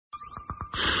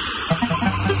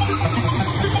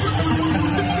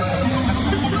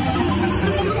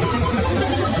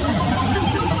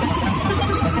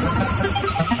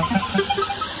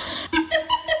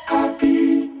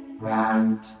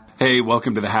Hey,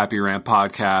 welcome to the Happy Rant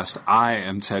Podcast. I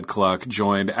am Ted Cluck,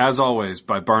 joined, as always,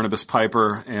 by Barnabas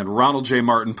Piper and Ronald J.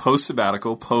 Martin,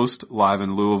 post-sabbatical, post-live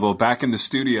in Louisville, back in the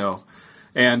studio.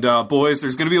 And, boys,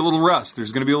 there's going to be a little rust.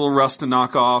 There's going to be a little rust to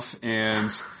knock off. And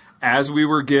as we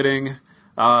were getting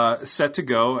set to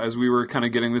go, as we were kind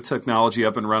of getting the technology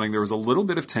up and running, there was a little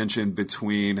bit of tension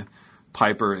between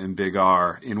Piper and Big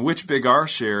R, in which Big R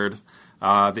shared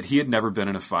that he had never been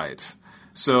in a fight.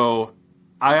 So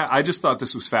I just thought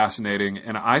this was fascinating,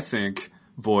 and I think,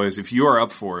 boys, if you are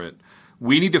up for it,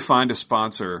 we need to find a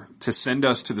sponsor to send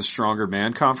us to the Stronger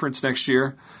Man Conference next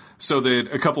year so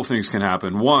that a couple things can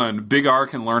happen. One, Big R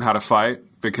can learn how to fight,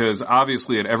 because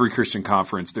obviously at every Christian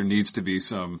conference there needs to be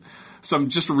some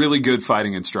just really good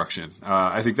fighting instruction.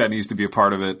 I think that needs to be a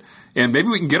part of it. And maybe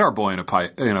we can get our boy in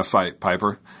a fight,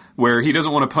 Piper, where he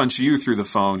doesn't want to punch you through the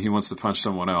phone. He wants to punch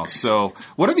someone else. So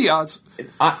what are the odds?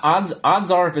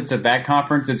 Odds are if it's at that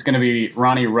conference, it's going to be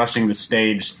Ronnie rushing the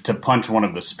stage to punch one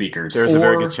of the speakers. There's a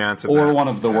very good chance of that. Or one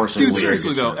of the worst Dude, leaders.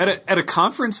 seriously, though, at a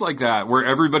conference like that where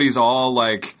everybody's all,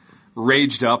 like,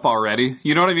 raged up already,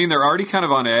 you know what I mean? They're already kind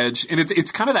of on edge. And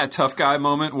it's kind of that tough guy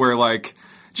moment where, like,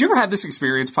 do you ever have this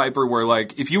experience, Piper, where,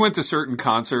 like, if you went to certain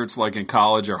concerts, like in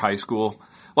college or high school,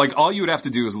 like, all you would have to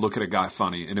do is look at a guy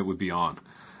funny and it would be on?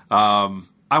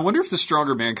 I wonder if the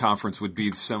Stronger Man Conference would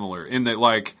be similar in that,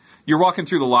 like, you're walking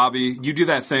through the lobby, you do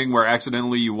that thing where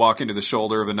accidentally you walk into the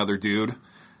shoulder of another dude,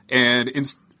 and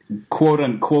quote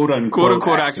unquote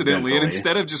accidentally, and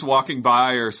instead of just walking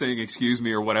by or saying excuse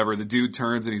me or whatever, the dude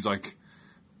turns and he's like,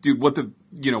 dude, what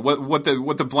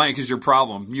the blank is your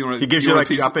problem? He gives you like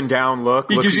the up and down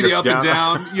look. He gives you the up and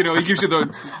down. He gives you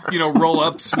the roll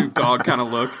up Snoop Dogg kind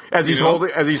of look. As he's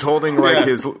holding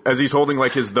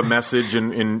the message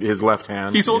in his left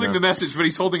hand. He's holding the message, but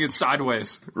he's holding it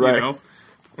sideways. Right. You know?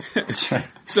 That's right.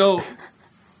 So,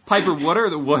 Piper,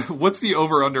 what's the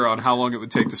over under on how long it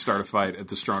would take to start a fight at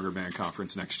the Stronger Man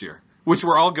Conference next year, which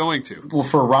we're all going to? Well,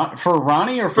 for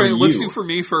Ronnie or for you? Let's do for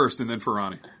me first, and then for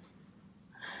Ronnie.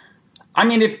 I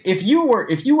mean, if you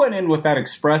went in with that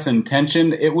express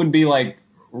intention, it would be like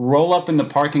roll up in the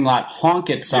parking lot, honk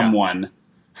at someone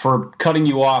for cutting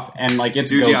you off, and like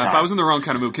it's go time. If I was in the wrong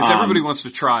kind of mood, because everybody wants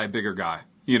to try a bigger guy.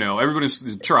 Everybody wants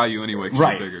to try you anyway because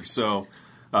you're bigger. So,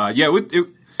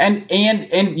 and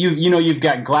you've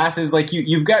got glasses. Like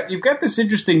you've got this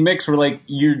interesting mix where like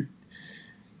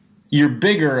you're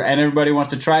bigger and everybody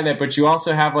wants to try that, but you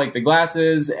also have like the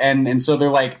glasses, and so they're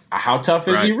like, how tough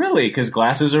is he really? Because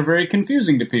glasses are very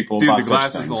confusing to people. Dude, the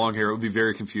glasses and the long hair, it would be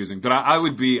very confusing. But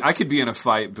I could be in a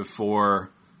fight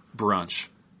before brunch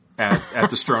at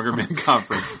the Stronger Man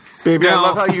Conference. Baby, now,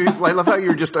 I love how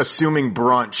you're just assuming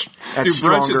brunch at brunch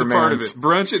Stronger is a Man. Part of it.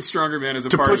 Brunch at Stronger Man is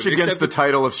a part of it. To push against the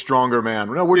title of Stronger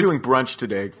Man. No, we're doing brunch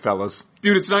today, fellas.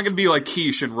 Dude, it's not going to be like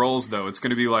quiche and rolls, though. It's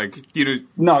going to be like,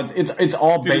 No, it's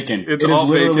all bacon. It's all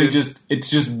literally bacon.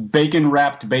 It's just bacon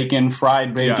wrapped bacon,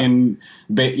 fried bacon,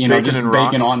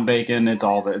 bacon on bacon. It's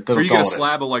all that. Or you get a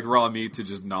slab of like raw meat to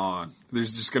just gnaw on.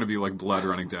 There's just going to be like blood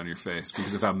running down your face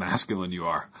because of how masculine you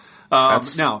are.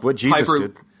 That's now, what Jesus Piper,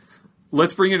 did.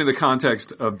 Let's bring it into the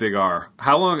context of Big R.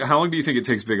 How long do you think it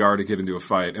takes Big R to get into a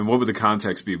fight, and what would the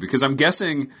context be? Because I'm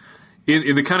guessing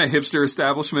in the kind of hipster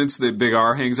establishments that Big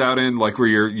R hangs out in, like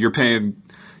where you're paying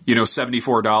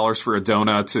 $74 for a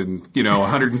donut and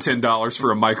 $110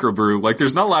 for a microbrew, like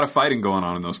there's not a lot of fighting going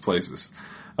on in those places.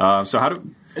 So how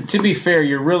do? To be fair,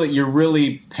 you're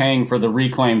really paying for the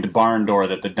reclaimed barn door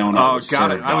that the donut. Oh,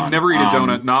 got it. I would never eat a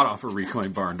donut not off a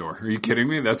reclaimed barn door. Are you kidding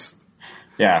me? That's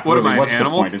yeah. What am I, an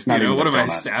animal? It's not what am I,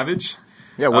 savage?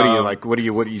 Yeah. What are you like? What are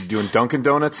you doing? Dunkin'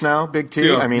 Donuts now, Big T?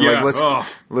 Yeah, I mean,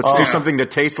 let's do something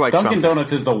that tastes like Dunkin'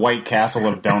 Donuts is the White Castle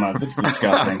of donuts. It's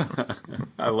disgusting.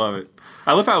 I love it.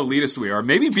 I love how elitist we are.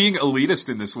 Maybe being elitist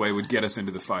in this way would get us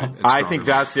into the fight. I think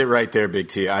that's it right there, Big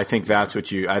T. I think that's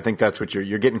what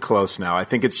you're getting close now. I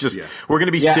think it's just we're going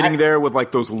to be sitting there with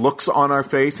like those looks on our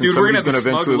face, and somebody's going to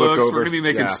eventually look over. We're going to be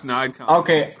making snide comments.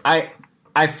 Okay,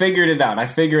 I figured it out. I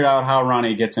figured out how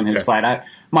Ronnie gets in his fight. I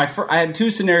had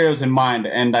two scenarios in mind,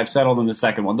 and I've settled on the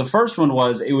second one. The first one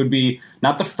was it would be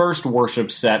not the first worship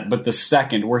set, but the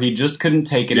second, where he just couldn't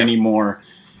take it anymore,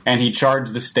 and he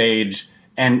charged the stage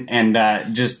and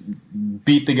just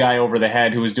beat the guy over the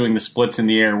head who was doing the splits in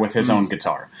the air with his own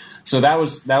guitar. So that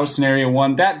was scenario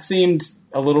one. That seemed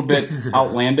a little bit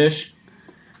outlandish.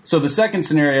 So the second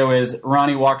scenario is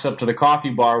Ronnie walks up to the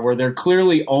coffee bar where they're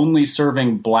clearly only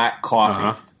serving black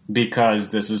coffee because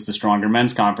this is the Stronger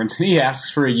Men's Conference, and he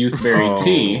asks for a youthberry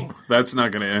tea. That's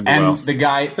not going to end and well. And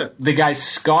the guy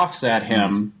scoffs at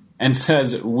him and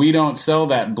says, "We don't sell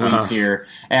that bleep here."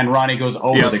 And Ronnie goes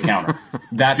over the counter.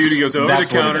 Dude, he goes over the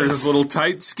counter in his little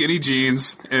tight, skinny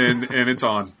jeans, and it's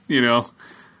on.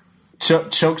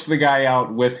 Chokes the guy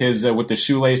out with his with the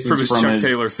shoelaces from his Chuck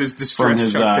Taylors, his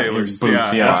distressed Chuck Taylors. His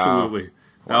boots, absolutely.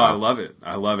 Wow. Oh,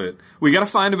 I love it. We got to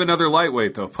find him another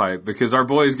lightweight though, Pipe, because our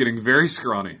boy is getting very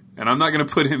scrawny, and I'm not going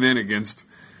to put him in against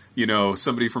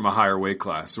somebody from a higher weight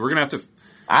class. So we're going to have to.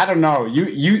 I don't know.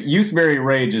 Youthberry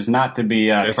Rage is not to be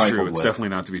That's trifled true. It's with. definitely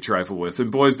not to be trifled with.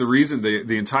 And boys,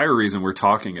 the entire reason we're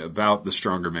talking about the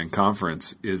Stronger Men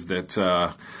Conference is that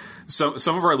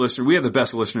some of our listeners, we have the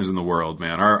best listeners in the world,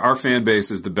 man. Our fan base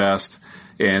is the best,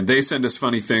 and they send us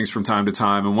funny things from time to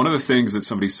time. And one of the things that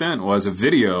somebody sent was a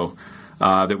video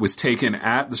that was taken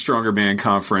at the Stronger Man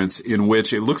Conference in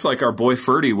which it looks like our boy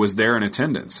Ferdy was there in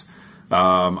attendance.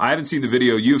 I haven't seen the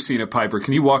video. You've seen it, Piper.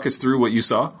 Can you walk us through what you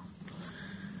saw?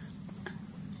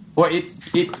 Well,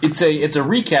 it's a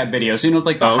recap video, so it's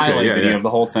like the highlight video of the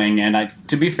whole thing. And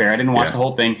to be fair, I didn't watch the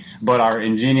whole thing, but our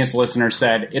ingenious listener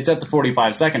said it's at the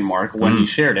 45-second mark when he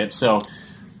shared it, so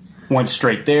went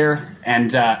straight there. And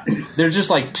there's just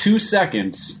like 2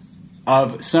 seconds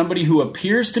of somebody who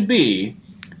appears to be,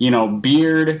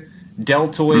 beard,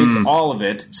 deltoids, all of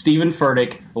it, Stephen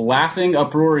Furtick, laughing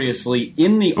uproariously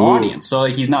in the audience. So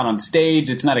like he's not on stage,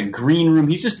 it's not a green room,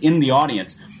 he's just in the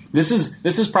audience. This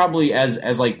is probably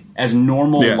as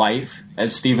normal life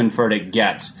as Stephen Furtick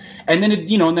gets, and then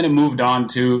it moved on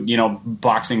to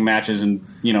boxing matches and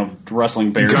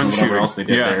wrestling bears and whatever else they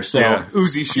did there. So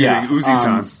Uzi shooting, Uzi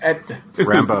time,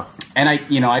 Rambo. And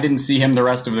I didn't see him the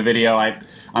rest of the video.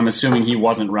 I'm assuming he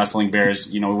wasn't wrestling bears.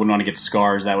 We wouldn't want to get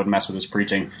scars, that would mess with his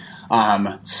preaching.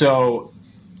 So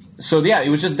it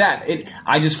was just that.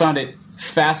 I just found it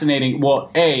fascinating.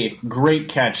 Well, great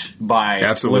catch by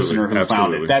the listener who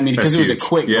found it. That because it was a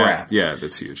quick grab. Yeah,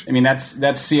 that's huge. I mean, that's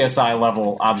CSI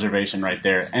level observation right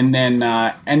there. And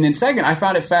then second, I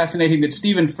found it fascinating that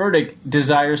Stephen Furtick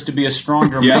desires to be a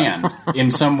stronger man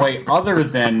in some way other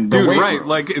than the weight room.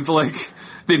 Like it's like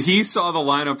that he saw the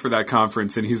lineup for that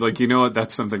conference and he's like, you know what,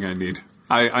 that's something I need.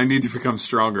 I need to become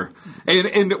stronger.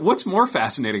 And what's more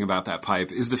fascinating about that,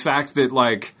 Pipe, is the fact that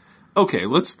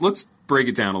let's break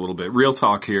it down a little bit. Real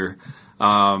talk here.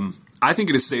 I think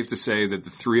it is safe to say that the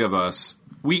three of us,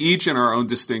 we each in our own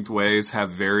distinct ways have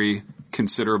very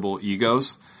considerable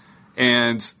egos.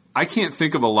 And I can't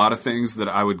think of a lot of things that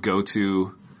I would go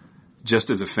to just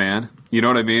as a fan. You know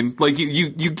what I mean? Like you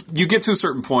get to a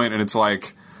certain point and it's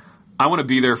like, I want to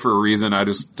be there for a reason. I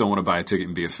just don't want to buy a ticket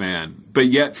and be a fan. But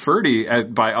yet Ferdy,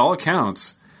 by all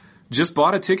accounts, just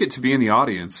bought a ticket to be in the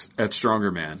audience at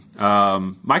Stronger Man.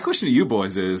 My question to you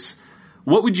boys is,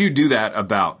 what would you do that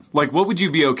about? Like, what would you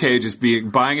be okay just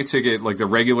buying a ticket like the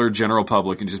regular general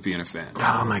public and just being a fan?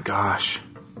 Oh, my gosh.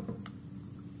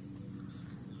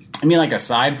 I mean, like,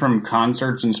 aside from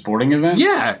concerts and sporting events?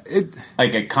 Yeah.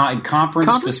 Like a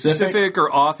conference specific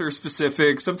or author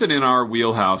specific, something in our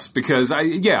wheelhouse. Because,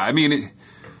 I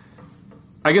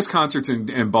guess concerts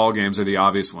and ball games are the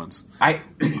obvious ones.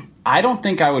 I don't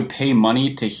think I would pay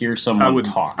money to hear someone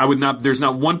talk. I would not. There's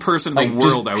not one person in the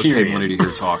world I would pay money to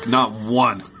hear talk. Not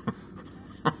one.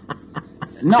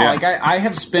 No, I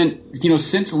have spent,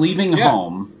 since leaving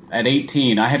home at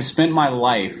 18, I have spent my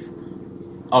life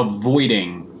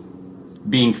avoiding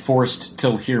being forced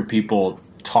to hear people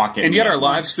talking. And yet our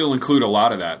lives still include a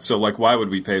lot of that. So, why would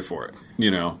we pay for it?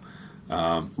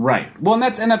 Right. Well, and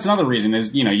that's another reason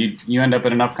is, you end up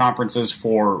at enough conferences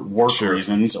for work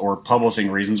reasons or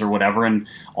publishing reasons or whatever, and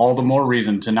all the more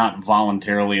reason to not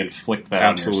voluntarily inflict that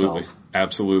on yourself.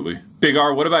 Absolutely. Big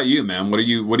R, what about you, man? What are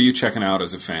you checking out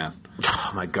as a fan?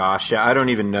 Oh my gosh, I don't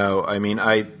even know. I mean,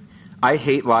 I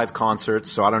hate live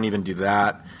concerts, so I don't even do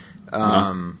that.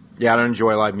 I don't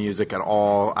enjoy live music at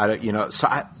all.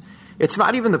 It's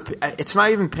not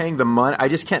even paying the money. I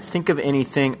just can't think of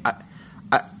anything.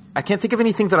 I can't think of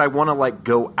anything that I want to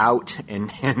go out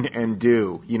and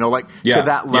do, to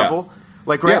that level.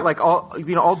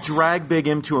 I'll drag Big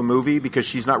M to a movie because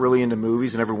she's not really into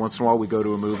movies, and every once in a while we go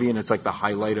to a movie and it's like the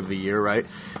highlight of the year, right?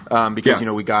 Because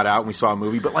we got out and we saw a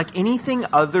movie. But anything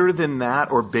other than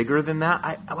that or bigger than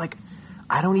that,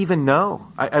 I don't even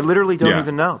know. I literally don't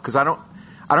even know because I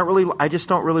just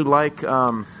don't really like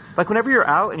whenever you're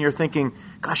out and you're thinking,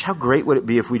 gosh, how great would it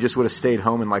be if we just would have stayed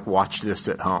home and watched this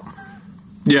at home.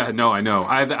 Yeah, no, I know.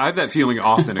 I have that feeling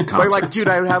often at concerts. Dude,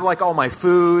 I would have all my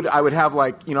food. I would have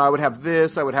I would have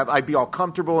this. I'd be all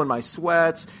comfortable in my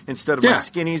sweats instead of my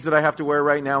skinnies that I have to wear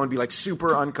right now and be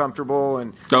super uncomfortable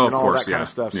and all that kind of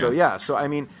stuff. Yeah. So I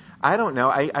mean, I don't know.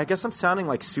 I guess I'm sounding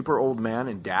like super old man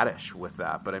and daddish with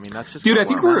that, but I mean that's just I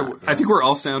think we're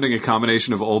all sounding a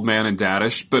combination of old man and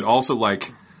daddish, but also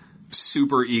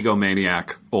super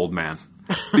egomaniac old man.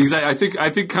 Because I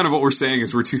think kind of what we're saying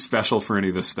is we're too special for any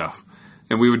of this stuff.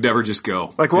 And we would never just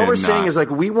go. Like, what we're saying is, like,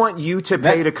 we want you to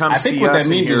pay to come see us. I think what that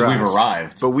means is we've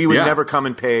arrived. But we would never come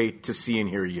and pay to see and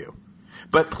hear you.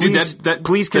 But please,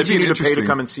 please continue to pay to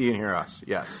come and see and hear us.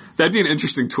 Yes. That'd be an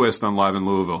interesting twist on Live in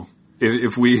Louisville.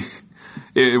 If we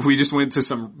just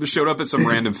showed up at some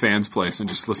random fan's place and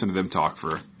just listened to them talk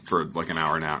for like an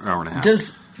hour and a half.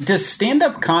 Does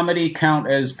stand-up comedy count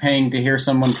as paying to hear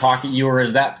someone talk at you, or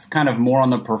is that kind of more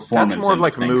on the performance? That's more of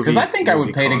like a movie. Because I think I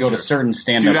would pay to go to certain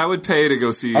stand-up. Dude, I would pay to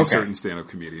go see certain stand-up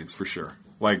comedians for sure.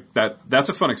 Like that's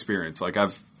a fun experience. Like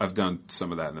I've done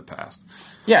some of that in the past.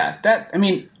 Yeah,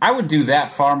 I would do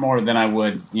that far more than I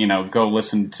would, go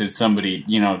listen to somebody,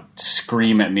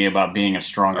 scream at me about being a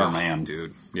stronger man.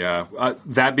 Dude, yeah.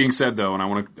 That being said, though, and I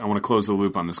want to close the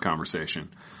loop on this conversation.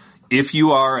 If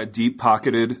you are a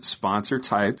deep-pocketed sponsor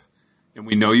type, and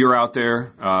we know you're out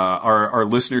there, our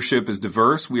listenership is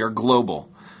diverse. We are global.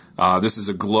 This is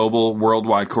a global,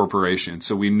 worldwide corporation,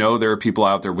 so we know there are people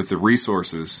out there with the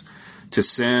resources to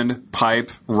send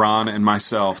Pipe, Ron, and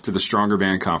myself to the Stronger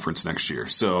Band Conference next year.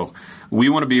 So we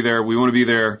want to be there. We want to be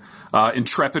there.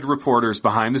 Intrepid reporters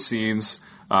behind the scenes,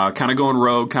 kind of going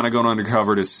rogue, kind of going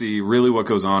undercover to see really what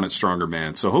goes on at Stronger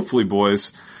Band. So hopefully,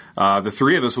 boys, the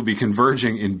three of us will be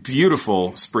converging in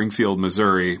beautiful Springfield,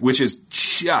 Missouri, which is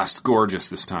just gorgeous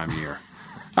this time of year.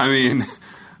 I mean,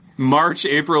 March,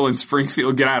 April in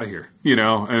Springfield, get out of here.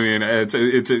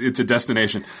 It's a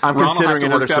destination. I'm considering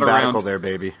another sabbatical there,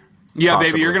 baby. Yeah,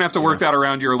 possibly. Baby, you're going to have to work that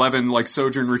around your 11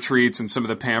 sojourn retreats and some of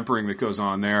the pampering that goes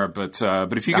on there. But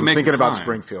if you can make the time. I'm thinking about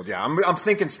Springfield. Yeah, I'm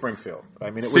thinking Springfield.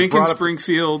 I mean, thinking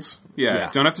Springfield. Yeah,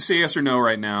 don't have to say yes or no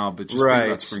right now, but just think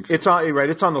about Springfield.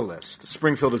 It's on the list.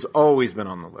 Springfield has always been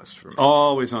on the list for me.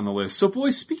 Always on the list. So,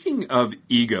 boys, speaking of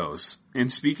egos and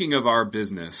speaking of our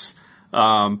business,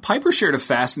 Piper shared a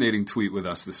fascinating tweet with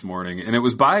us this morning, and it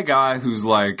was by a guy who's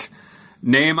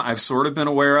name I've sort of been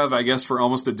aware of, I guess, for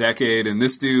almost a decade. And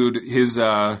this dude, his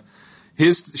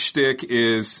shtick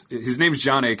is, his name's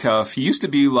Jon Acuff. He used to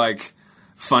be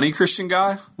funny Christian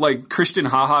guy, Christian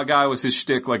haha guy was his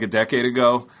shtick a decade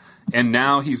ago. And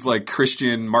now he's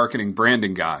Christian marketing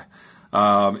branding guy.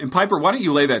 And Piper, why don't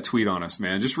you lay that tweet on us,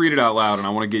 man? Just read it out loud, and I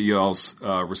want to get you all's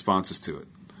responses to it.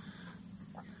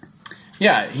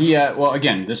 Yeah, well,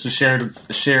 again, this was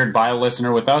shared by a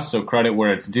listener with us, so credit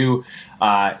where it's due.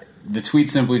 The tweet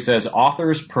simply says,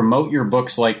 authors promote your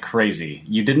books like crazy.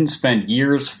 You didn't spend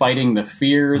years fighting the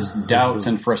fears, doubts,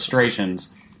 and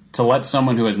frustrations to let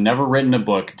someone who has never written a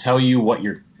book tell you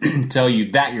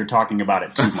that you're talking about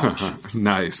it too much.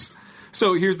 Nice.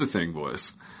 So here's the thing,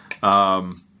 boys.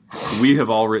 We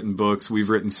have all written books. We've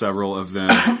written several of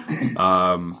them.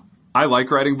 I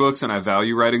like writing books and I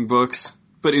value writing books,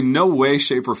 but in no way,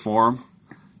 shape, or form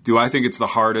do I think it's the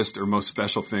hardest or most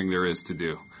special thing there is to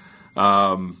do.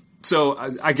 So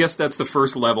I guess that's the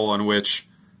first level on which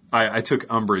I took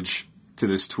umbrage to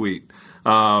this tweet.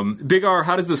 Big R,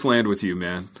 how does this land with you,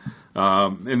 man?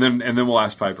 And then we'll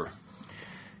ask Piper.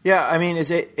 Yeah, I mean,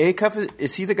 is Acuff,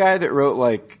 is he the guy that wrote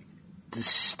the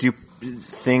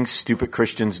things stupid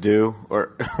Christians do,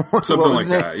 or something like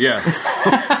that? Yeah.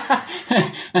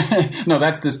 No,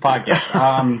 that's this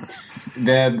podcast.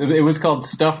 It was called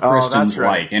Stuff Christians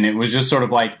Like, and it was just sort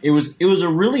of it was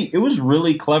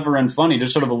really clever and funny.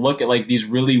 Just sort of a look at these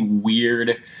really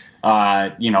weird,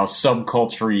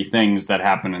 subculture things that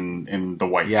happen in the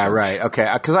white church. Yeah, right. Okay,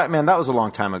 because that was a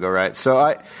long time ago, right? So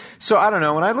I don't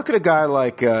know. When I look at a guy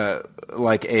like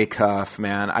Acuff,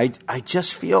 man, I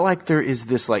just feel like there is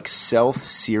this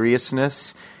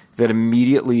self-seriousness that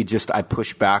immediately I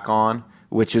push back on,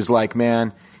 which is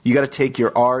man, you got to take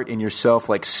your art and yourself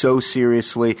so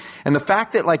seriously. And the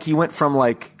fact that he went from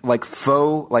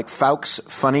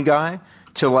Fowkes funny guy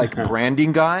to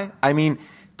branding guy, I mean,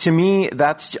 to me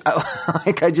that's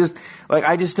I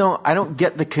don't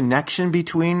get the connection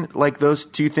between those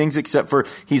two things, except for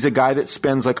he's a guy that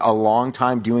spends a long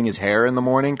time doing his hair in the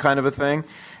morning kind of a thing.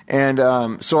 And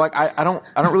so I don't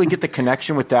really get the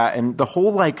connection with that. And the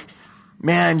whole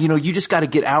man, you just got to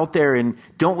get out there and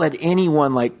don't let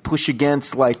anyone push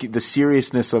against the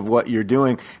seriousness of what you're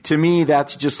doing. To me,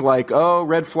 that's just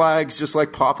red flags just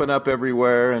popping up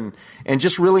everywhere and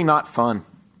just really not fun.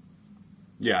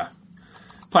 Yeah.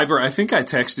 Piper, I think I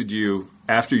texted you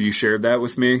after you shared that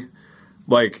with me.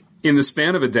 In the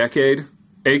span of a decade,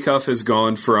 Acuff has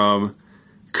gone from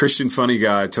Christian funny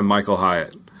guy to Michael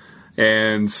Hyatt.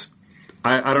 And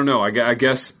I don't know. I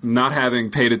guess not having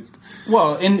paid it.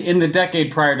 Well, in the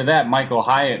decade prior to that, Michael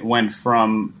Hyatt went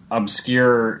from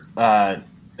obscure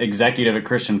executive at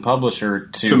Christian publisher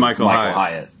to Michael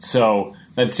Hyatt. So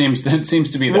That seems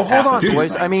to be the Well, hold on, path.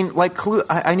 boys. I mean, like,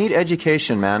 I need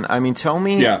education, man. I mean, tell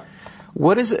me. Yeah.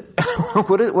 What is it?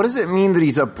 What does it mean that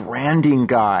he's a branding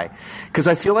guy? Because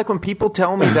I feel like when people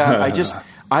tell me that,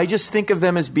 I just think of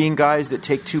them as being guys that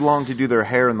take too long to do their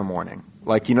hair in the morning.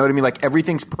 Like, you know what I mean? Like,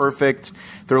 everything's perfect.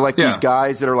 They're like these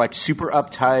guys that are like super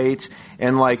uptight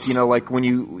and like, you know, like when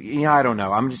I don't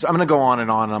know. I'm going to go on and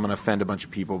I'm going to offend a bunch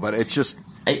of people, but it's just.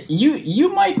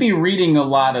 You might be reading a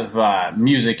lot of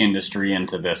music industry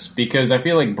into this, because I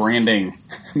feel like branding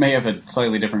may have a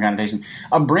slightly different connotation.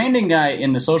 A branding guy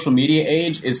in the social media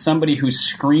age is somebody who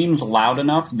screams loud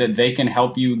enough that they can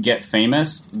help you get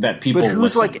famous, that people But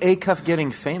who's listen. like Acuff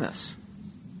getting famous?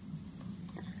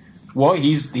 Well,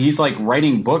 he's like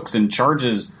writing books and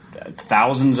charges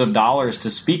thousands of dollars to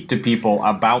speak to people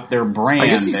about their brand. I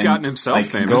guess he's and, gotten himself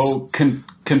famous. Go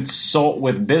consult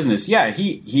with business. Yeah,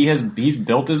 he's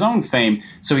built his own fame.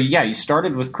 So he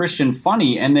started with Christian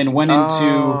Funny and then went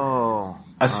into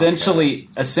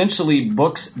essentially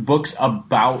books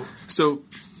about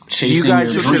chasing you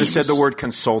guys your should have dreams. said the word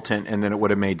consultant, and then it would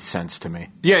have made sense to me.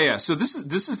 Yeah. So this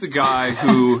is the guy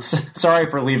who, Sorry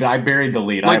for leaving. I buried the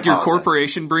lead. like, your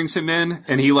corporation brings him in,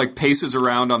 and he like paces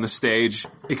around on the stage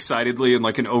excitedly in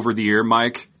like an over-the-ear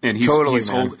mic, and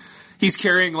he's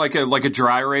carrying like a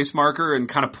dry erase marker and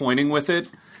kind of pointing with it,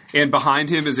 and behind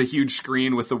him is a huge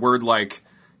screen with the word like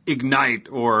ignite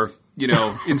or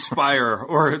inspire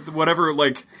or whatever,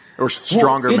 like. Or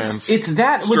Stronger Man. It's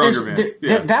that. Stronger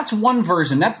Man. That's one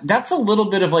version. That's a little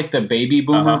bit of like the baby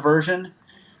boomer version.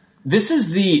 This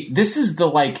is the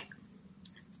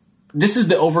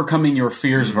overcoming your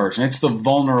fears version. It's the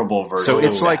vulnerable version. So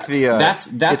it's like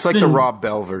that's it's like the Rob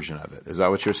Bell version of it. Is that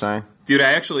what you're saying? Dude,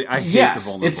 I hate the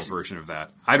vulnerable version of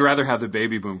that. I'd rather have the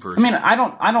baby boom version. I mean,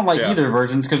 I don't like either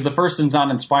versions, because the first one's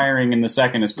not inspiring and the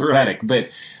second is pathetic. Right.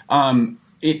 But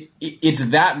it's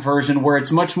that version where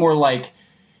it's much more like,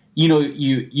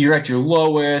 you're at your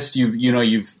lowest. You've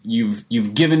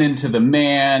given into the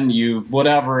man. You've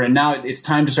whatever, and now it's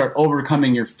time to start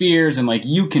overcoming your fears, and like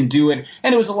you can do it.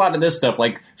 And it was a lot of this stuff,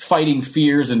 like fighting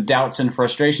fears and doubts and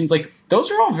frustrations. Like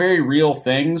those are all very real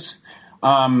things.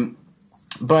 But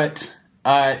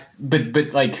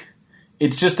like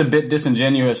it's just a bit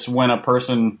disingenuous when a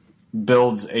person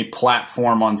builds a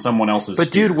platform on someone else's.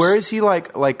 But fears. dude, where is he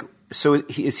like? So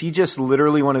is he just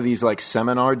literally one of these like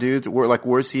seminar dudes?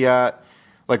 Where's he at?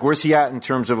 Like, where's he at in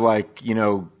terms of like,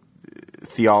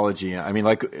 theology? I mean,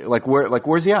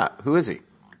 where's he at? Who is he?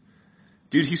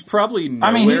 Dude, he's probably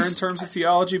nowhere in terms of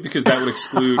theology, because that would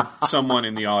exclude someone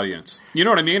in the audience. You know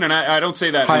what I mean? And I don't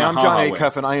say that. Hi, in a I'm John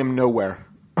Acuff, and I am nowhere.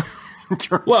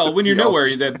 Well, when you're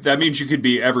nowhere, that means you could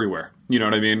be everywhere. You know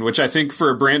what I mean? Which I think for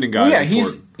a branding guy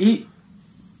is important.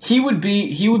 He would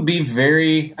be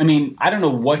very. I mean, I don't know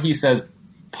what he says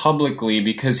publicly,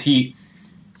 because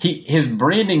his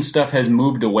branding stuff has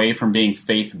moved away from being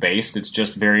faith based. It's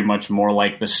just very much more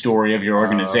like the story of your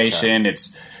organization. Okay.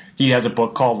 He has a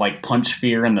book called like Punch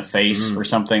Fear in the Face or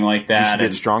something like that. He should be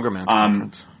at Stronger Man's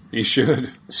conference. He should.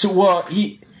 So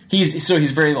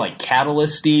he's very like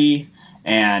catalyst-y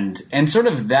and sort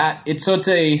of that. It's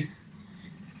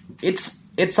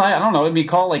I don't know. It'd be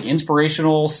called like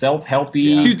inspirational,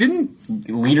 self-helpy, dude.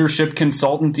 Leadership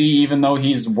consultancy. Even though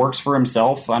he works for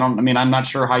himself, I'm not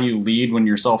sure how you lead when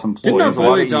you're self-employed. Didn't our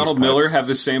boy Donald Miller have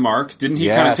the same arc? Didn't he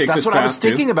kind of take this path? That's what I was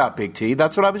thinking about, Big T.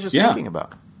 That's what I was just thinking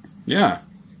about. Yeah.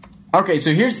 Okay,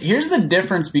 so here's the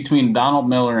difference between Donald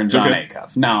Miller and John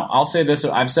Acuff. Now, I'll say this.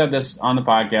 I've said this on the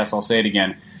podcast. I'll say it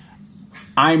again.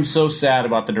 I'm so sad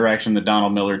about the direction that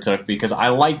Donald Miller took, because I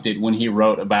liked it when he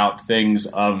wrote about things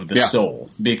of the soul.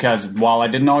 Because while I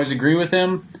didn't always agree with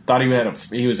him, thought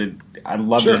I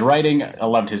loved his writing. I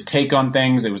loved his take on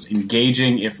things. It was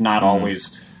engaging, if not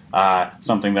always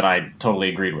something that I totally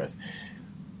agreed with.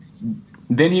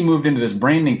 Then he moved into this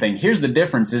branding thing. Here's the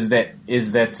difference: is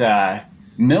that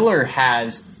Miller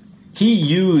he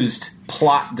used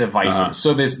plot devices.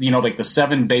 So this, like the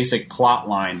 7 basic plot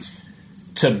lines,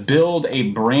 to build a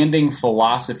branding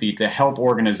philosophy to help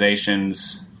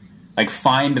organizations like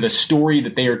find the story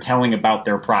that they are telling about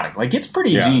their product. Like, it's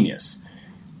pretty genius.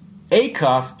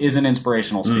 Acuff is an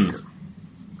inspirational speaker.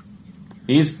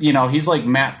 He's like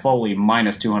Matt Foley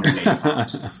minus 280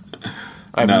 pounds.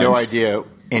 I have no idea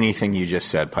anything you just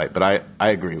said, Pipe, but I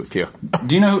agree with you.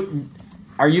 Do you know?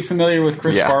 Are you familiar with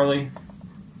Chris Farley?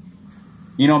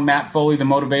 You know Matt Foley, the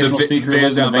motivational speaker who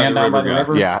lives in the van down by the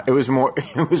river? Yeah, it was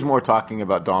more talking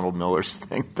about Donald Miller's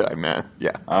thing that I meant.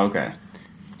 Yeah. Okay.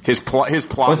 His plot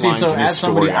lines and his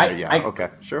story. Okay,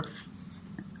 sure.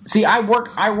 See, I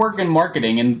work in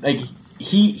marketing, and like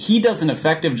he does an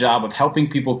effective job of helping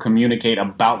people communicate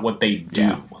about what they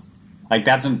do. Like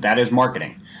that is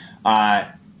marketing.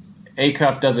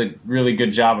 Acuff does a really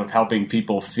good job of helping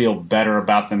people feel better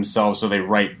about themselves, so they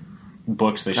write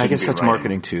books they shouldn't be I guess that's writing.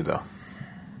 marketing too, though.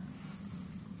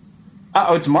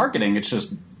 Oh, it's marketing. It's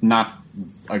just not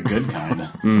a good kind.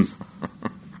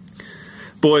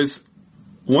 Boys,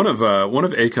 one of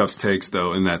Acuff's takes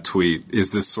though in that tweet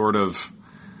is this sort of,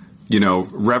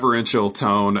 reverential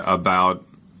tone about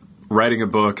writing a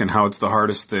book and how it's the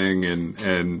hardest thing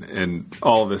and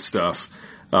all this stuff,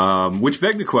 which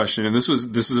begged the question, and this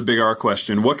is a big R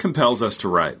question: what compels us to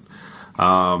write?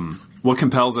 What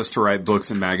compels us to write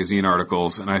books and magazine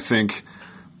articles? And I think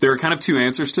there are kind of two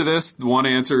answers to this. One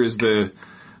answer is the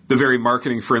very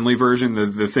marketing friendly version,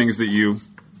 the things that you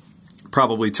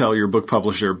probably tell your book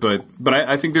publisher. But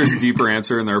I think there's a deeper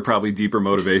answer, and there are probably deeper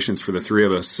motivations for the three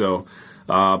of us. So,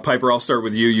 Piper, I'll start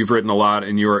with you. You've written a lot,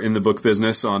 and you are in the book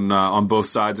business on both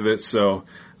sides of it. So,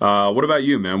 what about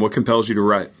you, man? What compels you to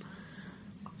write?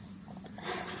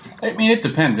 I mean, it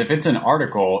depends. If it's an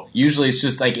article, usually it's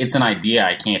just like it's an idea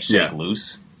I can't shake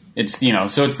loose. It's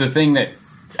so it's the thing that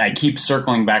I keep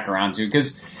circling back around to,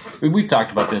 because we've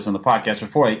talked about this on the podcast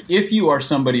before. Like, if you are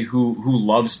somebody who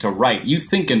loves to write, you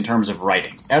think in terms of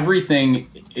writing. Everything,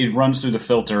 it runs through the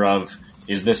filter of,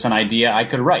 is this an idea I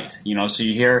could write? So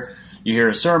you hear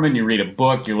a sermon, you read a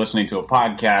book, you're listening to a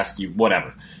podcast,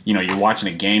 whatever. You're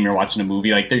watching a game, you're watching a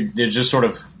movie. Like, they're just sort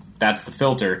of, that's the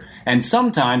filter. And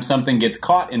sometimes something gets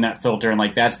caught in that filter, and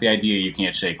like that's the idea you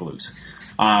can't shake loose.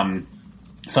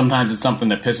 Sometimes it's something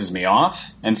that pisses me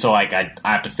off, and so like I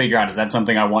have to figure out, is that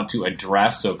something I want to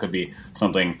address? So it could be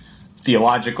something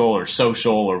theological or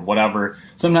social or whatever.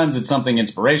 Sometimes it's something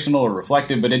inspirational or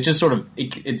reflective, but it just sort of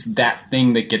it's that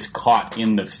thing that gets caught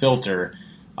in the filter.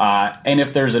 And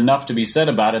if there's enough to be said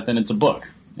about it, then it's a book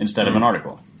instead of an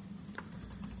article.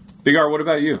 Big R, what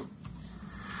about you?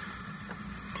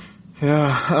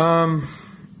 Yeah,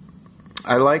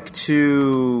 I like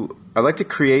to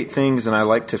create things, and I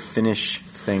like to finish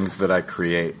things that I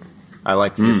create. I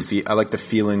like the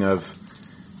feeling of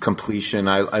completion.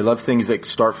 I love things that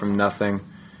start from nothing,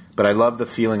 but I love the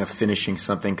feeling of finishing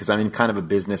something, because I'm in kind of a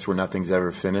business where nothing's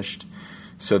ever finished.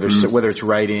 So there's whether it's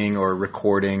writing or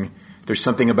recording, there's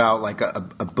something about like a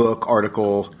book,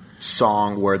 article,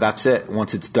 song where that's it.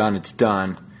 Once it's done, it's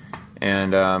done.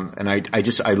 And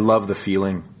I love the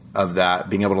feeling of that,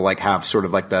 being able to like have sort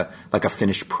of like a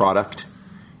finished product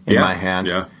in my hand.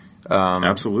 Yeah,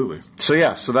 absolutely. So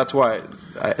that's why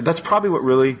that's probably what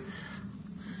really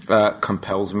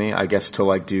compels me, I guess, to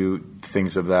like do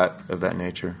things of that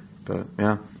nature. But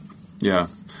yeah.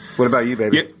 What about you,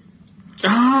 baby? Yeah.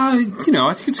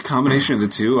 I think it's a combination of the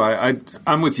two.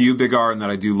 I'm with you, Big R, in that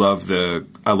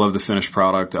I love the finished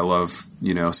product. I love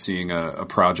seeing a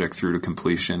project through to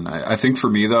completion. I think for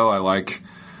me though, I like.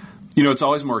 It's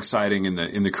always more exciting in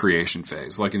the creation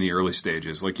phase, like in the early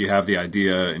stages. Like you have the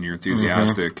idea and you're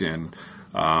enthusiastic, and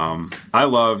I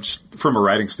love, from a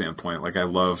writing standpoint, like I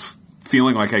love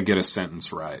feeling like I get a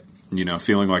sentence right.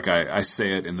 Feeling like I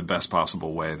say it in the best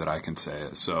possible way that I can say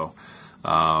it. So,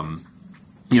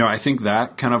 I think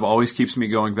that kind of always keeps me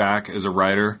going back as a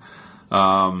writer,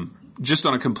 just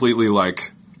on a completely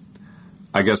like,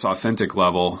 I guess, authentic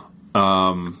level.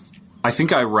 I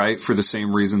think I write for the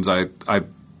same reasons I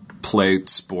play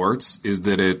sports, is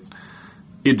that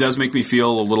it does make me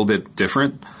feel a little bit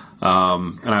different,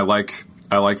 and I like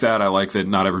that. I like that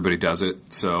not everybody does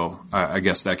it, so I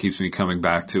guess that keeps me coming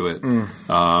back to it.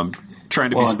 Trying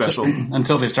to be special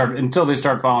until they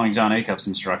start following John Acuff's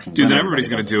instructions. Dude, then everybody's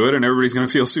going to do it, and everybody's going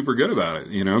to feel super good about it,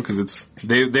 because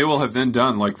they will have then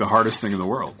done like the hardest thing in the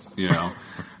world, No,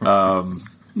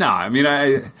 I mean,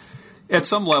 I at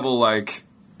some level, like,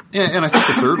 and I think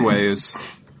the third way is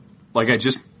like I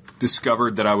just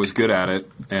discovered that I was good at it,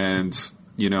 and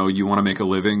you want to make a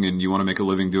living, and you want to make a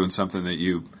living doing something that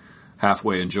you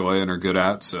halfway enjoy and are good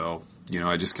at. So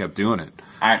I just kept doing it.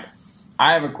 I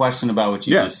have a question about what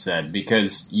you just said,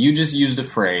 because you just used a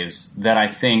phrase that I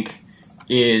think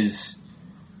is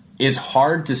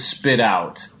hard to spit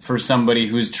out for somebody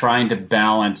who's trying to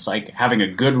balance like having a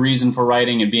good reason for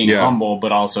writing and being humble,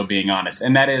 but also being honest,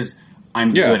 and that is,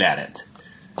 I'm good at it.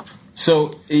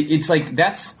 So it's like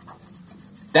that's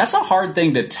a hard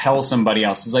thing to tell somebody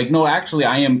else. It's like, no, actually,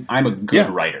 I'm a good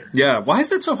writer. Yeah. Why is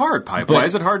that so hard, Pipe? Why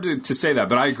is it hard to say that?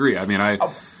 But I agree. I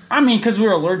mean, because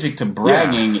we're allergic to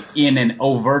bragging in an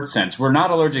overt sense. We're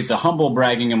not allergic to humble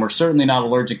bragging, and we're certainly not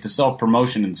allergic to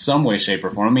self-promotion in some way, shape, or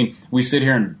form. I mean, we sit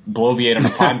here and bloviate on a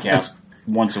podcast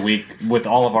once a week with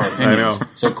all of our opinions. I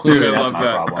know. So clearly Dude, that's not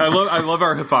a problem. I love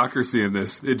our hypocrisy in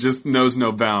this. It just knows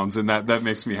no bounds, and that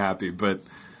makes me happy. But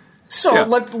So Yeah.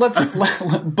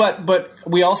 but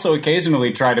we also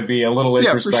occasionally try to be a little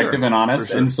introspective sure. and honest,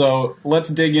 For sure. and so let's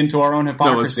dig into our own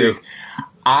hypocrisy. do.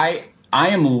 I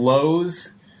am loath.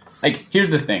 Like, here's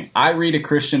the thing: I read a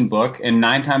Christian book, and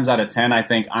 9 times out of 10, I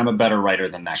think I'm a better writer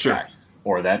than that Sure. guy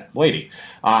or that lady.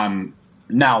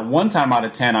 Now, 1 time out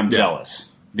of 10, I'm jealous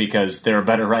because they're a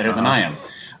better writer than I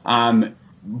am.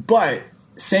 But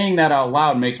saying that out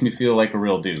loud makes me feel like a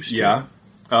real douche. Too. Yeah.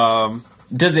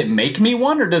 Does it make me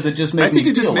one, or does it just make me I think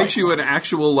it just feel makes like you an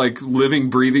actual, like, living,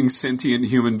 breathing, sentient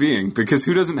human being, because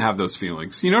who doesn't have those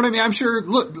feelings? You know what I mean? I'm sure,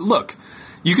 look,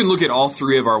 you can look at all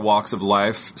 3 of our walks of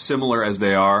life, similar as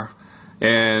they are,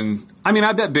 and, I mean,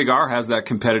 I bet Big R has that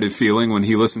competitive feeling when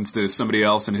he listens to somebody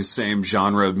else in his same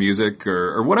genre of music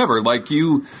or whatever. Like,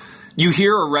 you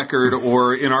hear a record,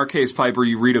 or in our case, Piper,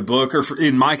 you read a book, or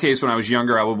in my case, when I was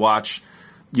younger, I would watch,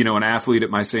 an athlete at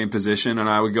my same position, and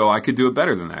I would go, I could do it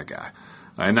better than that guy.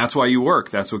 And that's why you work.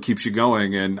 That's what keeps you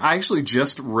going. And I actually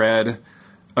just read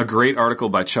a great article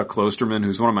by Chuck Klosterman,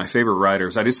 who's one of my favorite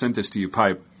writers. I just sent this to you,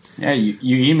 Pipe. Yeah,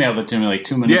 you emailed it to me like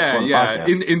 2 minutes before the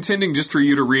podcast. Intending just for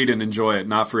you to read and enjoy it,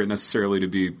 not for it necessarily to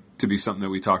be something that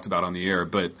we talked about on the air.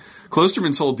 But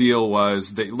Klosterman's whole deal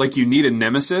was that, like, you need a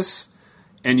nemesis,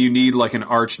 and you need, like, an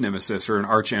arch nemesis or an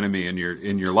arch enemy in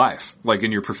your life, like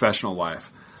in your professional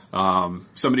life,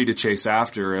 somebody to chase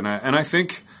after. And I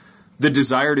think the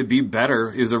desire to be better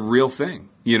is a real thing,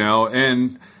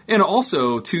 and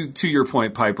also to your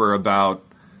point, Piper, about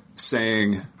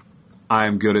saying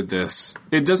I'm good at this.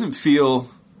 It doesn't feel,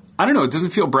 it doesn't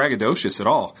feel braggadocious at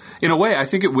all. In a way, I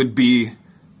think it would be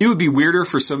weirder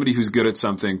for somebody who's good at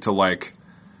something to, like,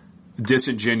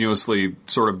 disingenuously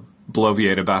sort of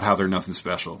bloviate about how they're nothing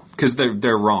special, because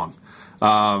they're wrong.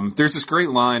 There's this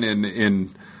great line in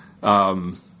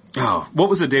what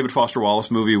was the David Foster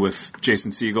Wallace movie with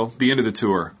Jason Segel? The End of the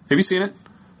Tour. Have you seen it?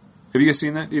 Have you guys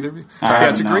seen that, either of you? Yeah,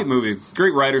 it's a great movie.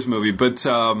 Great writer's movie. But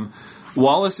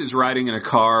Wallace is riding in a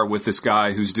car with this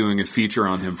guy who's doing a feature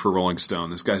on him for Rolling Stone.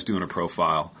 This guy's doing a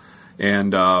profile.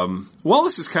 And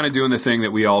Wallace is kind of doing the thing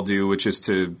that we all do, which is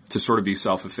to sort of be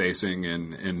self-effacing,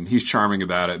 and he's charming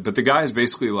about it. But the guy is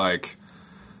basically like,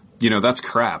 that's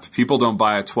crap. People don't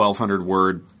buy a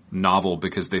 1,200-word novel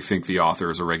because they think the author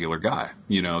is a regular guy.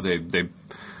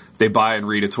 They buy and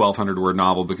read a 1,200-word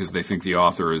novel because they think the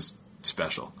author is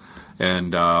special.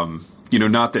 And,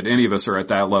 not that any of us are at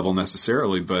that level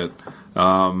necessarily, but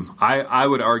I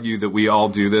would argue that we all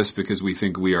do this because we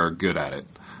think we are good at it,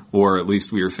 or at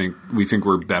least we think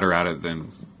we're better at it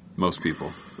than most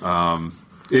people.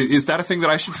 Is that a thing that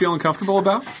I should feel uncomfortable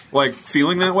about, like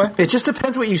feeling that way? It just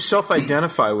depends what you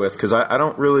self-identify with, because I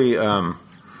don't really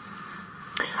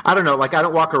I don't know. Like, I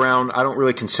don't walk around. I don't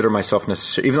really consider myself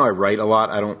necessarily, even though I write a lot.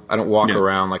 I don't walk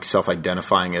around like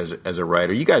self-identifying as a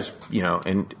writer. You guys,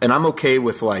 and I'm okay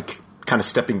with, like, kind of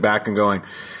stepping back and going,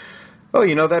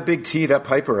 oh, that Big T, that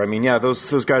Piper. I mean, yeah,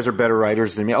 those guys are better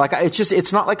writers than me. Like,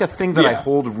 it's not like a thing that I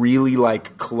hold really,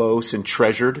 like, close and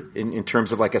treasured in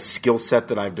terms of, like, a skill set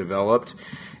that I've developed.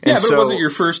 And but it wasn't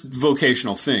your first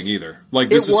vocational thing either. Like,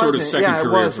 this is sort of second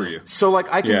career for you. So, like,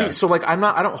 I can be. So, like, I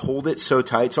don't hold it so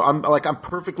tight. So I'm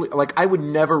perfectly, like, I would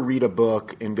never read a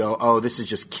book and go, oh, this is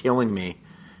just killing me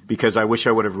because I wish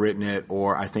I would have written it,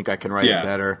 or I think I can write it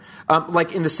better.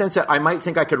 Like, in the sense that I might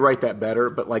think I could write that better,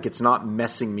 but, like, it's not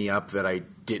messing me up that I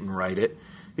didn't write it,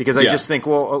 because I just think,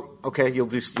 well, okay, you'll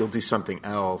do something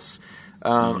else.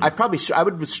 I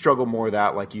would struggle more with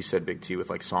that, like you said, Big T, with,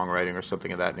 like, songwriting or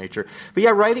something of that nature. But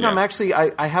writing, I'm actually,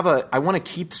 I want to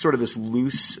keep sort of this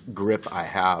loose grip I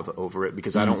have over it,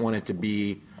 because I don't want it to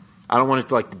be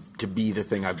the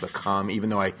thing I've become, even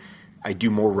though I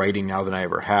do more writing now than I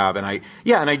ever have. And I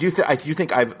do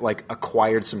think I've, like,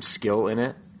 acquired some skill in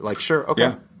it. Like, sure.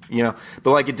 Okay. Yeah.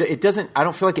 But, like, it doesn't, I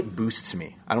don't feel like it boosts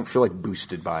me. I don't feel like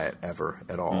boosted by it ever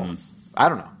at all. I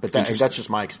don't know. But that's just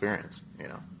my experience,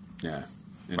 Yeah.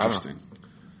 Interesting.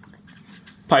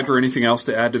 Piper, anything else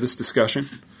to add to this discussion?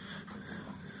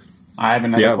 I have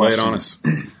another question. Lay it on us.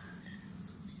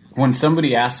 When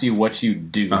somebody asks you what you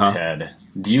do, Ted,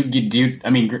 do you? I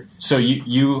mean, so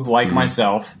you like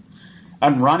myself,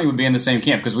 and Ronnie would be in the same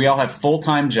camp, because we all have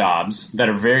full-time jobs that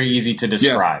are very easy to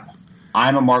describe. Yeah.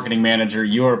 I'm a marketing manager.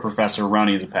 You are a professor.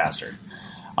 Ronnie is a pastor.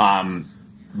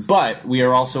 But we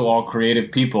are also all creative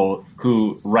people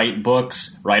who write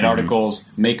books, write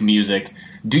articles, make music.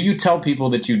 Do you tell people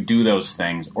that you do those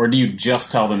things, or do you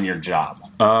just tell them your job?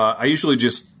 I usually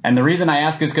just... And the reason I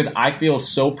ask is because I feel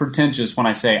so pretentious when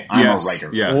I say I'm a writer.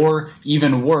 Yeah. Or,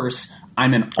 even worse,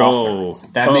 I'm an author.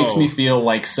 That makes me feel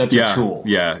like such a tool.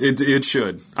 Yeah, it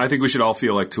should. I think we should all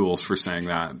feel like tools for saying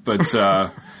that.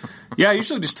 But... Yeah, I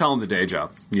usually just tell them the day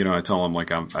job. I tell them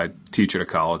like I teach at a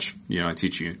college. I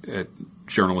teach at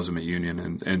journalism at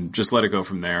Union, and just let it go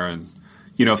from there. And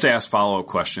if they ask follow-up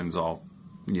questions, I'll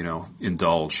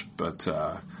indulge. But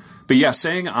yeah,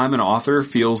 saying I'm an author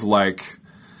feels like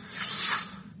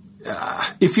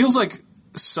it feels like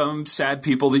some sad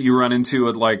people that you run into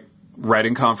at like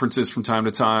writing conferences from time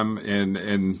to time,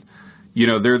 and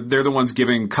they're the ones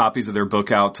giving copies of their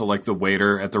book out to like the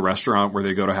waiter at the restaurant where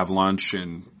they go to have lunch,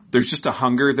 and there's just a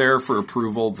hunger there for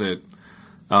approval that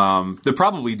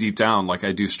probably deep down like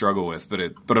I do struggle with, but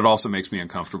it also makes me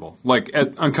uncomfortable, like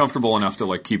uncomfortable enough to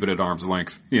like keep it at arm's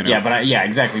length. Yeah,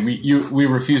 exactly. We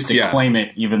refuse to claim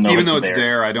it even though it's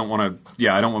there. I don't want to.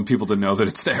 Yeah, I don't want people to know that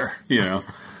it's there. Yeah,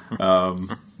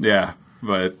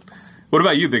 but what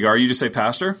about you, Big R? You just say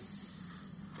pastor?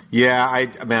 Yeah,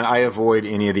 I avoid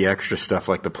any of the extra stuff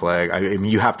like the plague. I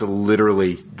mean, you have to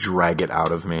literally drag it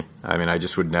out of me. I mean, I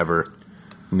just would never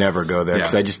go there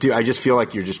because I just feel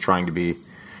like you're just trying to be,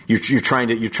 you're trying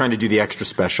to do the extra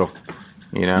special,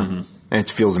 and it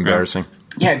feels embarrassing.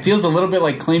 Yeah, it feels a little bit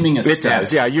like claiming a status.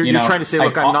 Does. Yeah, you're trying to say,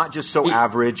 look, I'm not just so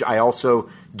average. I also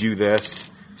do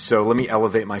this. So let me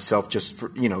elevate myself just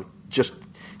for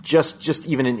just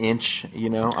even an inch,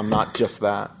 I'm not just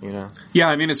that, Yeah,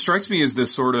 I mean, it strikes me as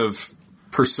this sort of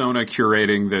persona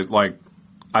curating that, like,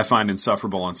 I find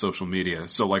insufferable on social media.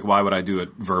 So, like, why would I do it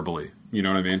verbally? You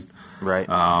know what I mean? Right.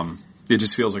 It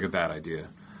just feels like a bad idea.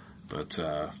 But,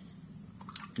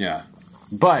 yeah.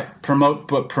 But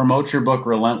promote your book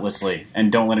relentlessly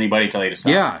and don't let anybody tell you to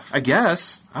stop. Yeah, I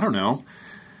guess. I don't know.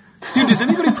 Dude, does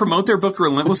anybody promote their book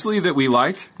relentlessly that we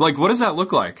like? Like, what does that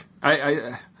look like?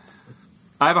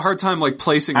 I have a hard time like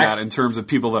placing that in terms of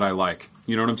people that I like.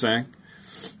 You know what I'm saying?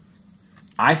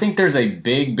 I think there's a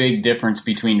big, big difference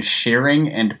between sharing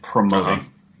and promoting.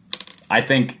 I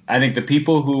think the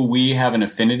people who we have an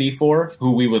affinity for,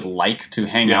 who we would like to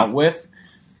hang out with,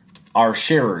 are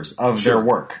sharers of their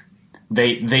work.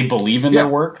 They believe in their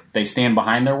work, they stand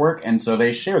behind their work, and so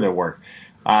they share their work.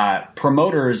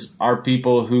 Promoters are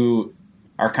people who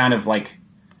are kind of like,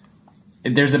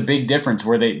 there's a big difference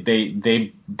where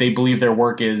they believe their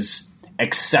work is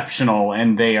exceptional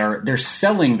and they're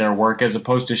selling their work as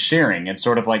opposed to sharing. It's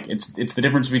sort of like it's the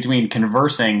difference between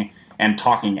conversing and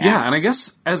talking. Yeah, and I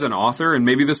guess as an author, and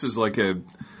maybe this is like an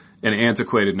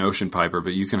antiquated notion, Piper,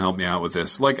 but you can help me out with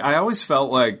this. Like, I always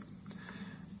felt like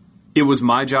it was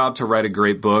my job to write a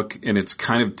great book, and it's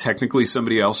kind of technically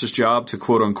somebody else's job to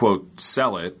quote unquote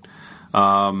sell it.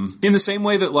 In the same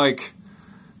way that, like,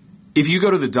 if you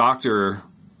go to the doctor,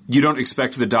 you don't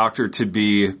expect the doctor to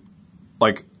be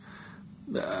like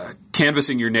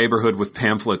canvassing your neighborhood with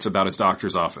pamphlets about his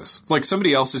doctor's office. Like,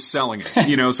 somebody else is selling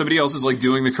it. Somebody else is like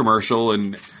doing the commercial,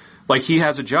 and like he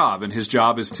has a job, and his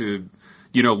job is to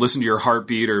listen to your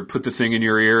heartbeat or put the thing in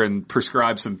your ear and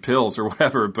prescribe some pills or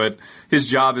whatever. But his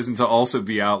job isn't to also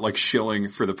be out like shilling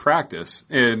for the practice.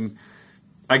 And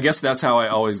I guess that's how I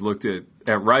always looked at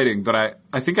writing. But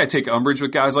I think I take umbrage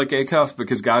with guys like Acuff,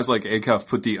 because guys like Acuff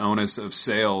put the onus of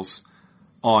sales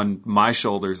on my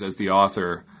shoulders as the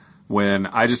author, when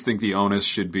I just think the onus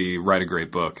should be write a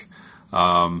great book.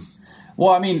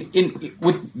 Well, I mean,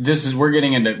 we'll get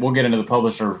into the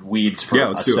publisher weeds for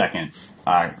a second,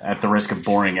 at the risk of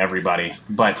boring everybody.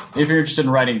 But if you're interested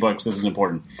in writing books, this is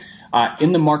important.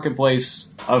 In the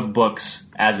marketplace of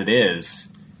books as it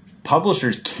is,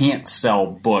 publishers can't sell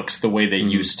books the way they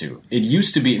used to. It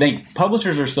used to be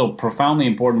publishers are still profoundly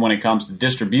important when it comes to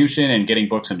distribution and getting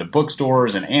books into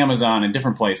bookstores and Amazon and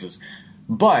different places.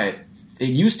 But it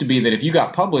used to be that if you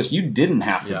got published, you didn't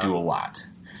have to do a lot.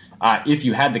 If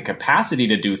you had the capacity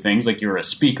to do things, like you're a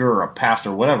speaker or a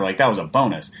pastor or whatever, like that was a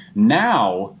bonus.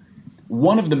 Now,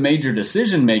 one of the major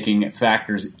decision-making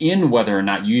factors in whether or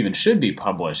not you even should be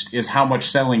published is how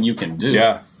much selling you can do.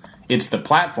 Yeah. It's the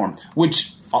platform,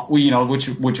 which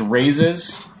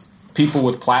raises people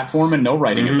with platform and no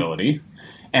writing ability,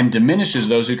 and diminishes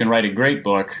those who can write a great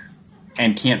book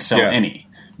and can't sell any,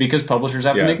 because publishers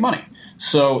have to make money.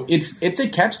 So it's a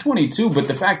catch-22, but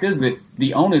the fact is that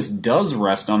the onus does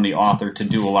rest on the author to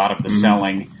do a lot of the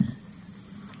selling,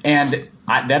 and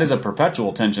that is a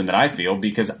perpetual tension that I feel,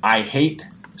 because I hate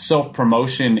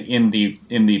self-promotion in the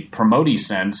promotee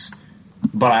sense,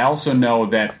 but I also know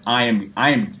that I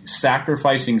am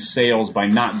sacrificing sales by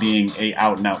not being a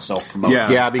out-and-out self-promoter.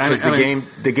 Yeah, because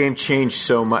the game changed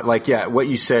so much. Like, what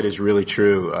you said is really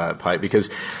true, Pipe,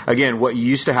 because, again, what you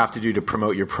used to have to do to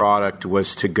promote your product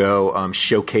was to go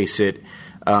showcase it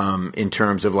in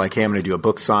terms of, like, hey, I'm going to do a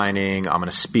book signing, I'm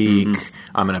going to speak,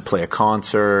 I'm going to play a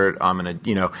concert, I'm going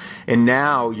to, and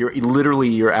now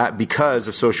you're at, because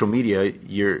of social media,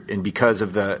 and because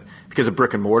of the because of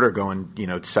brick and mortar going,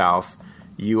 south,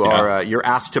 you are you're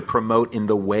asked to promote in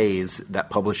the ways that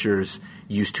publishers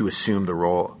used to assume the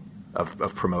role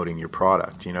of promoting your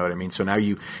product. You know what I mean? So now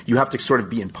you have to sort of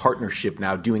be in partnership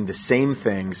now, doing the same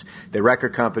things. The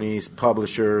record companies,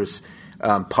 publishers,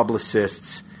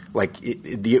 publicists, like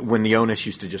when the onus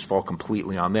used to just fall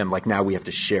completely on them. Like now we have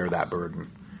to share that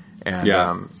burden. And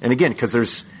and again, because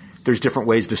there's different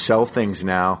ways to sell things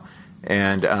now,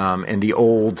 and the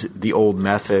old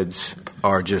methods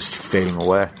are just fading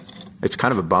away. It's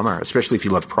kind of a bummer, especially if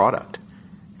you love product,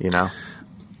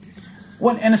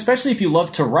 Well, and especially if you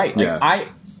love to write. Like,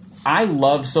 I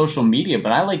love social media,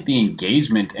 but I like the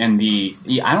engagement and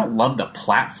I don't love the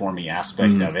platformy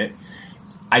aspect of it.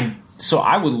 So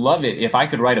I would love it if I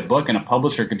could write a book and a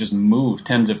publisher could just move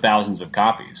tens of thousands of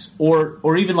copies,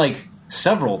 or even like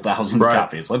several thousand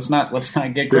copies. Let's not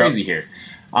get crazy here.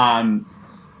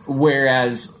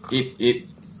 Whereas it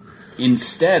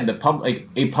instead,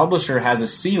 a publisher has a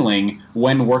ceiling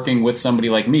when working with somebody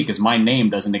like me, because my name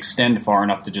doesn't extend far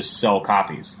enough to just sell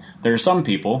copies. There are some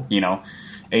people,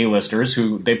 A-listers,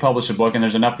 who they publish a book, and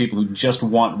there's enough people who just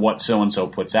want what so-and-so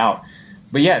puts out.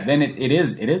 But yeah, then it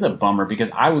is a bummer,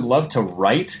 because I would love to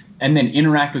write and then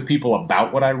interact with people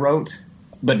about what I wrote,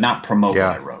 but not promote what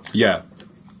I wrote. Yeah.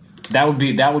 That would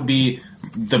be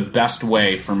the best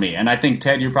way for me. And I think,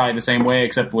 Ted, you're probably the same way,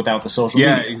 except without the social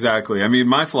media. Yeah, exactly. I mean,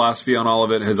 my philosophy on all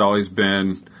of it has always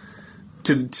been,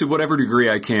 to whatever degree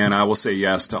I can, I will say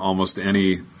yes to almost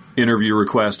any interview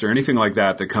request or anything like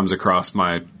that comes across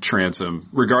my transom.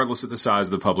 Regardless of the size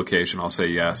of the publication, I'll say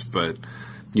yes. But,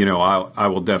 I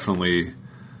will definitely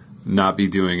not be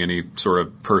doing any sort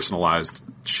of personalized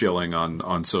shilling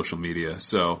on social media.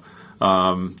 So...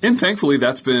 and thankfully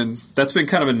that's been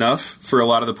kind of enough for a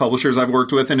lot of the publishers I've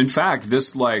worked with. And in fact,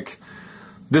 this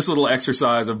little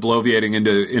exercise of bloviating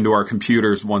into our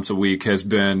computers once a week has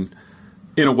been,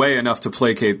 in a way, enough to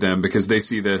placate them, because they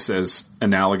see this as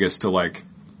analogous to like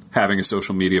having a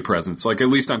social media presence. Like, at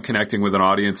least I'm connecting with an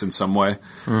audience in some way.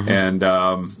 Mm-hmm. And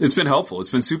it's been helpful. It's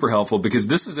been super helpful, because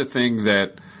this is a thing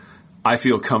that I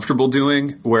feel comfortable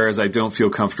doing, whereas I don't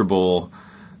feel comfortable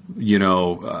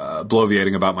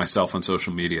bloviating about myself on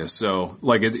social media. So,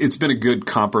 like, it's been a good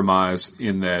compromise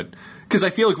in that, because I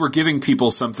feel like we're giving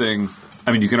people something.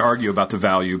 I mean, you can argue about the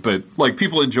value, but, like,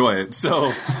 people enjoy it.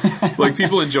 So, like,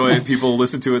 people enjoy it. People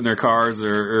listen to it in their cars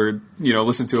or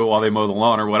listen to it while they mow the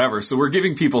lawn or whatever. So we're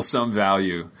giving people some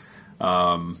value,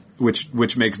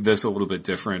 which makes this a little bit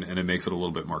different, and it makes it a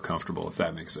little bit more comfortable, if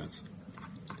that makes sense.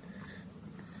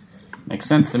 Makes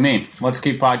sense to me. Let's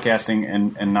keep podcasting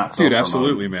and not self-promoting. Dude,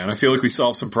 absolutely, man. I feel like we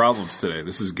solved some problems today.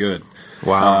 This is good.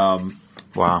 Wow.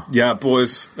 Wow. Yeah,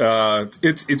 boys.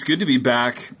 It's good to be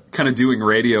back, kind of doing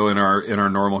radio in our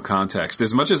normal context.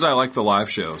 As much as I like the live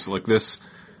shows, like this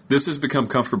has become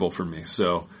comfortable for me.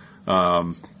 So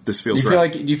this feels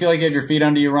right. Do you feel like you have your feet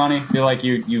under you, Ronnie? Feel like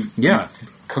you've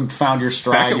found your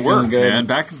stride? Back at work, man.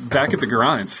 Back at the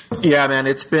grind. Yeah, man.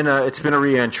 It's been a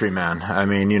re-entry, man. I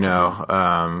mean, how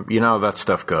that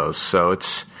stuff goes. So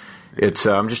it's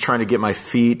I'm just trying to get my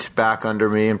feet back under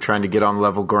me. I'm trying to get on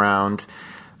level ground.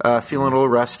 Feeling a little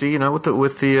rusty,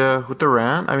 with the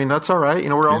rant. I mean, that's all right.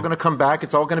 We're all going to come back.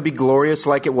 It's all going to be glorious,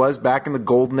 like it was back in the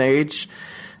golden age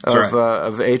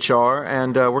of HR,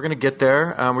 and we're going to get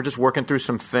there. We're just working through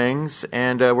some things,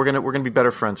 and we're gonna be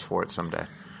better friends for it someday.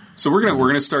 So we're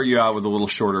gonna start you out with a little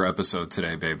shorter episode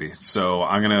today, baby. So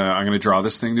I'm gonna draw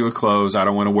this thing to a close. I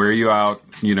don't want to wear you out.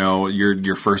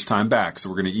 Your first time back, so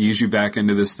we're gonna ease you back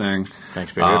into this thing.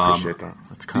 Thanks, baby. I appreciate that.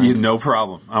 That's kind. Yeah, no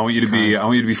problem. I want you to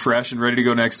be fresh and ready to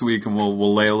go next week, and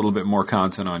we'll lay a little bit more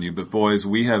content on you. But boys,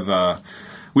 we've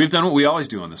done what we always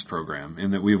do on this program,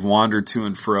 in that we've wandered to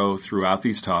and fro throughout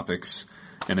these topics.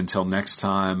 And until next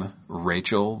time,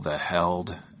 Rachel the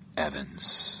Held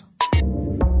Evans.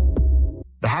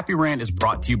 The Happy Rant is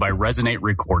brought to you by Resonate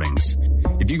Recordings.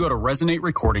 If you go to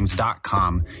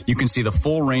resonaterecordings.com, you can see the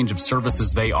full range of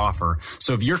services they offer.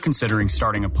 So if you're considering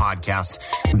starting a podcast,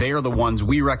 they are the ones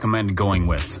we recommend going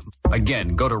with. Again,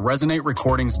 go to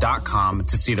resonaterecordings.com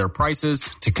to see their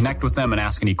prices, to connect with them and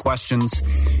ask any questions,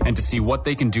 and to see what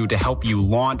they can do to help you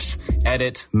launch,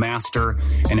 edit, master,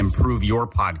 and improve your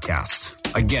podcast.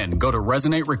 Again, go to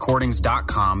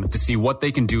resonaterecordings.com to see what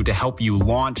they can do to help you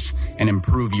launch and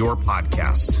improve your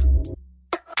podcast.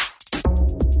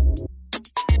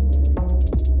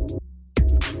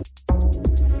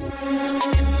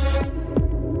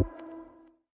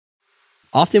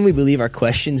 Often we believe our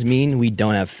questions mean we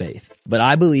don't have faith, but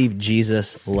I believe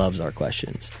Jesus loves our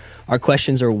questions. Our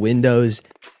questions are windows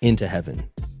into heaven.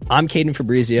 I'm Caden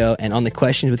Fabrizio, and on the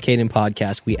Questions with Caden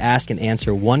podcast, we ask and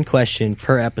answer one question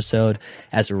per episode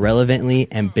as relevantly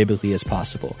and biblically as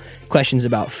possible. Questions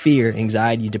about fear,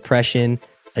 anxiety, depression,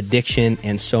 addiction,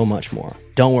 and so much more.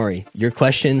 Don't worry, your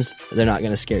questions, they're not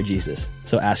going to scare Jesus,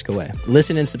 so ask away.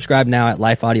 Listen and subscribe now at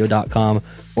lifeaudio.com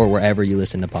or wherever you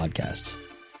listen to podcasts.